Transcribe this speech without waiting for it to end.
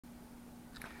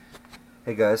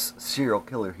Hey guys, Serial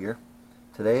Killer here.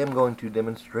 Today I'm going to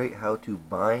demonstrate how to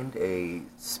bind a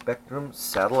Spektrum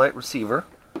satellite receiver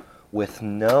with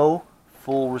no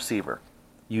full receiver,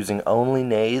 using only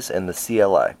nays and the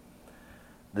CLI.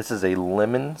 This is a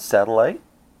Lemon satellite.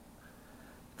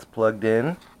 It's plugged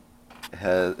in.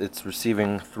 It's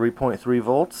receiving 3.3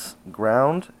 volts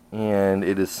ground, and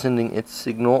it is sending its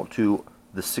signal to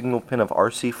the signal pin of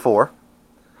RC4.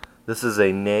 This is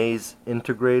a nays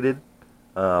integrated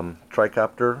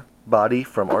tricopter body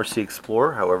from RC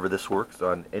Explorer. However, this works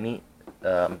on any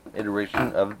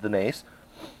iteration of the nays.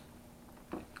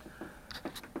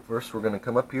 First, we're going to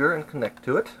come up here and connect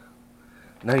to it.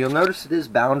 Now you'll notice it is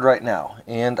bound right now,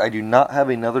 and I do not have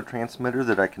another transmitter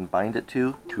that I can bind it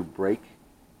to break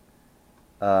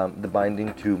the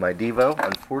binding to my Devo,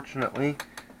 unfortunately.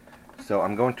 So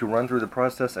I'm going to run through the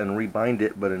process and rebind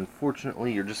it, but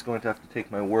unfortunately you're just going to have to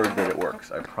take my word that it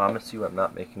works. I promise you I'm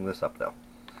not making this up though.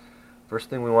 First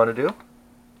thing we want to do,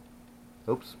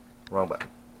 oops, wrong button.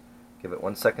 Give it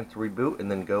 1 second to reboot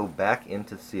and then go back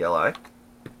into CLI.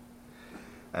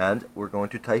 And we're going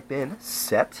to type in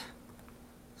set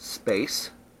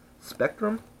space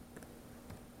spektrum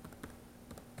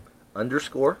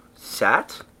underscore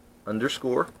sat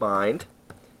underscore bind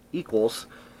equals,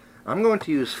 I'm going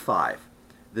to use 5.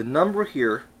 The number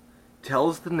here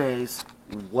tells the nays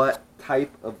what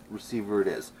type of receiver it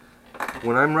is.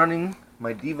 When I'm running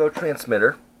my Devo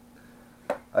transmitter,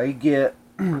 I get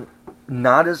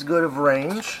not as good of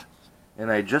range,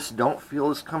 and I just don't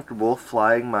feel as comfortable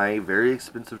flying my very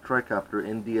expensive tricopter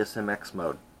in DSMX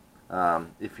mode.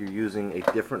 If you're using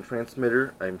a different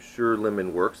transmitter, I'm sure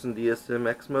Lemon works in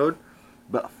DSMX mode,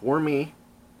 but for me,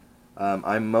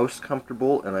 I'm most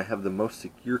comfortable and I have the most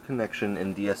secure connection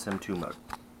in DSM2 mode.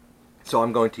 So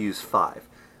I'm going to use 5.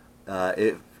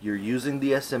 If you're using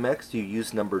DSMX, you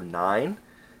use number 9.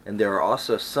 And there are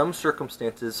also some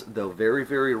circumstances, though very,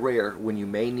 very rare, when you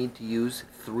may need to use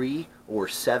 3 or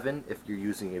 7 if you're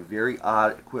using a very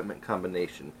odd equipment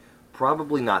combination.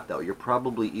 Probably not, though. You're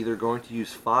probably either going to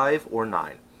use 5 or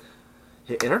 9.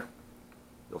 Hit enter.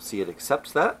 You'll see it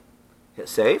accepts that. Hit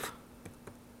save.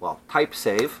 Well, type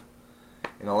save.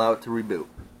 And allow it to reboot.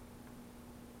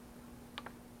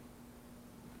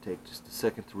 Take just a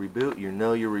second to reboot. You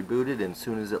know you're rebooted, and as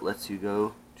soon as it lets you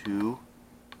go to...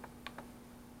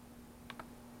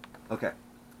 Okay.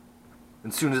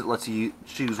 As soon as it lets you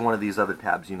choose one of these other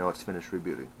tabs, you know it's finished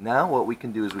rebooting. Now what we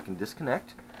can do is we can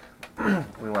disconnect.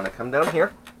 We want to come down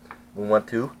here. We want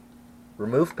to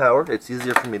remove power. It's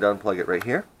easier for me to unplug it right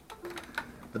here.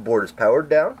 The board is powered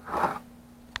down.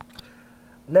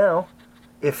 Now,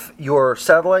 if your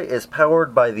satellite is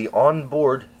powered by the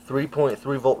onboard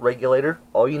 3.3 volt regulator,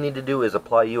 all you need to do is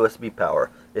apply USB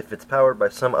power. If it's powered by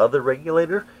some other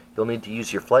regulator, you'll need to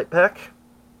use your flight pack.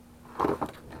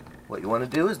 What you want to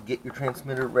do is get your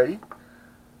transmitter ready.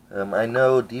 I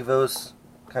know Devo's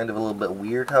kind of a little bit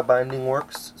weird how binding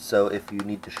works, so if you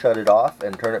need to shut it off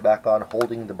and turn it back on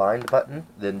holding the bind button,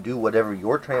 then do whatever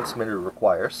your transmitter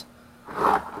requires.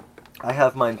 I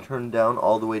have mine turned down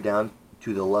all the way down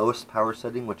to the lowest power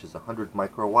setting, which is 100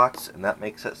 microwatts, and that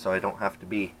makes it so I don't have to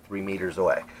be 3 meters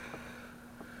away.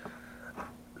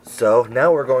 So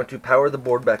now we're going to power the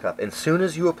board back up. As soon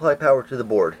as you apply power to the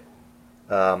board,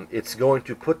 it's going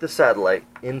to put the satellite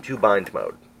into bind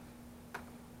mode.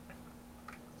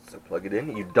 So plug it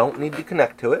in. You don't need to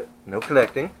connect to it. No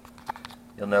connecting.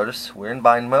 You'll notice we're in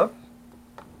bind mode.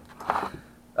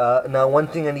 Now one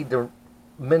thing I need to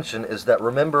mention is that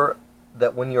remember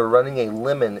that when you're running a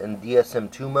Lemon in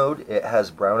DSM2 mode, it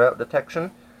has brownout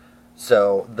detection.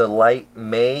 So the light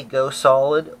may go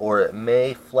solid or it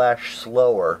may flash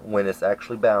slower when it's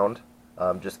actually bound.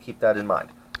 Just keep that in mind.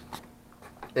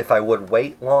 If I would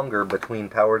wait longer between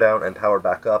power down and power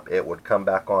back up, it would come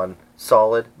back on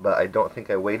solid, but I don't think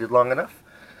I waited long enough.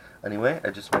 Anyway,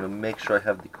 I just want to make sure I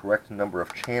have the correct number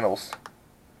of channels.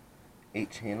 8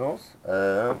 channels.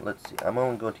 Let's see, I'm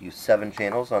only going to use 7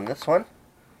 channels on this one.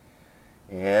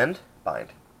 And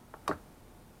bind.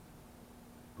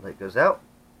 Light goes out.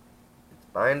 It's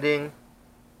binding.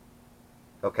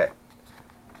 Okay.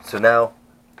 So now,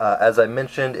 as I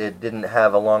mentioned, it didn't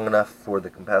have a long enough for the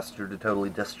capacitor to totally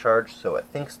discharge, so it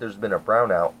thinks there's been a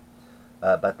brownout,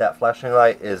 but that flashing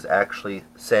light is actually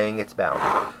saying it's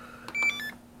bound.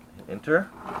 Enter.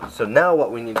 So now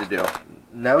what we need to do,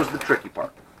 now's the tricky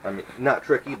part. I mean, not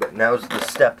tricky, but now's the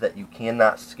step that you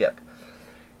cannot skip.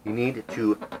 You need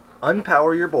to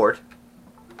unpower your board,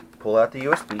 pull out the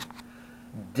USB,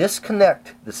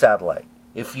 disconnect the satellite.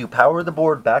 If you power the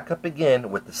board back up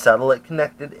again with the satellite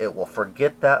connected, it will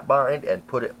forget that bind and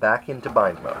put it back into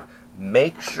bind mode.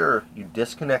 Make sure you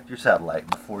disconnect your satellite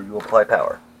before you apply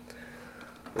power.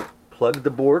 plug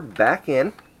the board back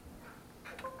in,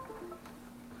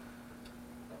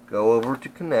 go over to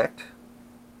connect,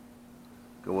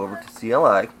 go over to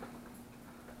CLI,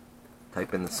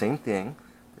 type in the same thing,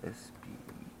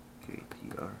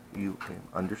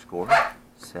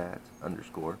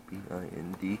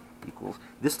 spektrum_sat_bind equals.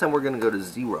 This time we're going to go to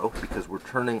 0 because we're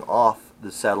turning off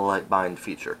the satellite bind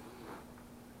feature.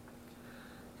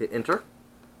 Hit enter.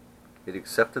 It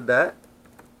accepted that.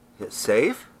 Hit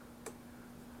save.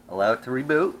 Allow it to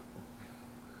reboot.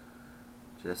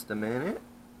 Just a minute.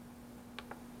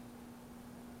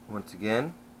 Once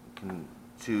again, you can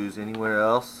choose anywhere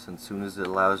else as soon as it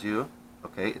allows you.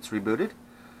 Okay, it's rebooted.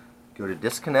 Go to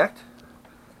disconnect.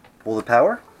 Pull the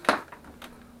power.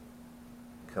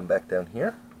 Come back down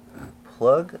here.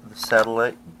 Plug the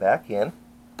satellite back in.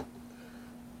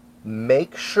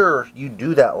 Make sure you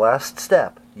do that last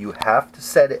step. You have to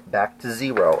set it back to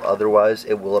 0, otherwise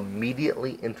it will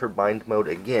immediately enter bind mode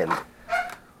again.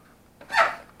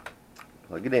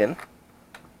 Plug it in.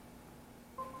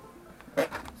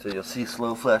 So you'll see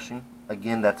slow flashing.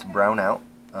 Again, that's brown out.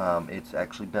 It's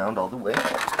actually bound all the way.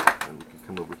 And we can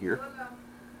come over here.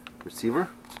 Receiver.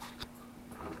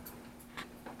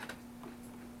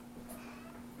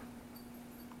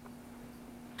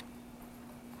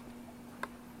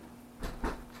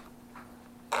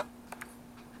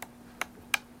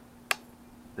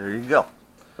 There you go.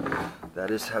 That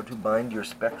is how to bind your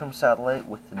Spektrum satellite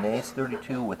with the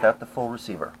NAS32 without the full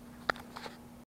receiver.